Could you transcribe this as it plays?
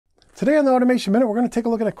Today on the Automation Minute, we're going to take a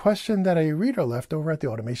look at a question that a reader left over at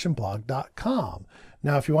theautomationblog.com.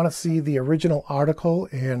 Now, if you want to see the original article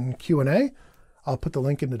and Q&A, I'll put the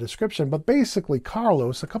link in the description. But basically,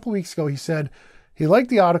 Carlos, a couple of weeks ago, he said he liked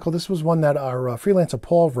the article. This was one that our freelancer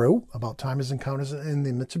Paul wrote about timers and counters in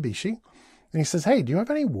the Mitsubishi. And he says, hey, do you have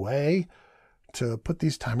any way to put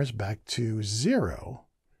these timers back to zero,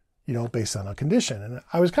 based on a condition? And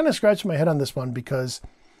I was kind of scratching my head on this one because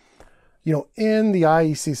in the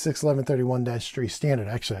IEC 61131-3 standard,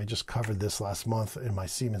 actually, I just covered this last month in my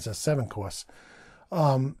Siemens S7 course.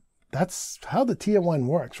 That's how the TN1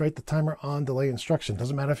 works, right? The timer on delay instruction.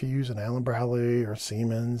 Doesn't matter if you use an Allen Bradley or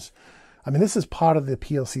Siemens. I mean, this is part of the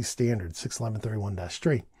PLC standard,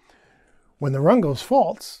 61131-3. When the run goes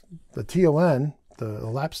false, the TON, the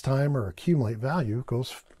elapsed time or accumulate value,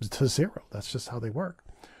 goes to zero. That's just how they work.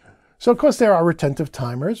 So, of course, there are retentive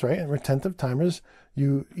timers, right? And retentive timers,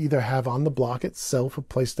 you either have on the block itself a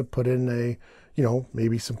place to put in a,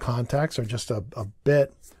 maybe some contacts or just a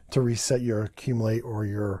bit to reset your accumulate or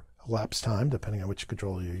your elapsed time, depending on which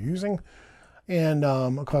controller you're using. And,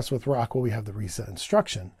 of course, with Rockwell, we have the reset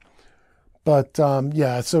instruction. But,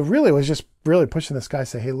 so really it was just really pushing this guy,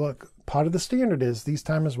 say, hey, look, part of the standard is these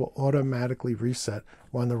timers will automatically reset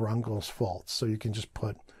when the rung goes false. So you can just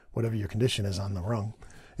put whatever your condition is on the rung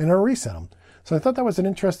and it'll reset them. So I thought that was an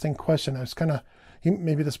interesting question. I was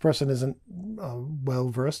maybe this person isn't well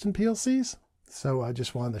versed in PLCs. So I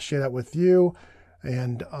just wanted to share that with you.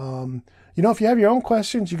 And, if you have your own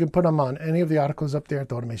questions, you can put them on any of the articles up there at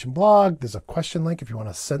the Automation blog. There's a question link if you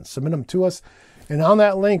want to submit them to us. And on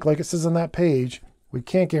that link, like it says on that page, we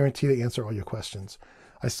can't guarantee to answer all your questions.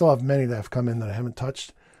 I still have many that have come in that I haven't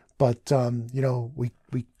touched. But,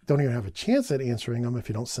 we don't even have a chance at answering them if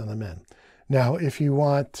you don't send them in. Now, if you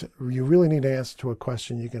really need an answer to a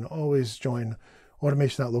question, you can always join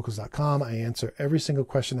automation.locals.com. I answer every single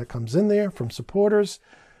question that comes in there from supporters.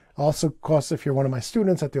 Also, of course, if you're one of my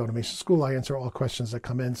students at the Automation School, I answer all questions that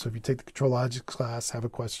come in. So if you take the Control Logic class, have a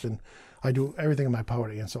question, I do everything in my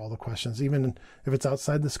power to answer all the questions. Even if it's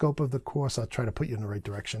outside the scope of the course, I'll try to put you in the right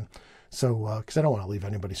direction. So, because I don't want to leave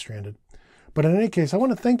anybody stranded. But in any case, I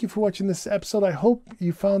want to thank you for watching this episode. I hope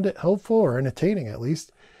you found it helpful or entertaining at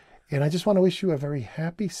least. And I just want to wish you a very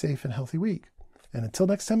happy, safe, and healthy week. And until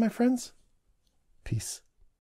next time, my friends, peace.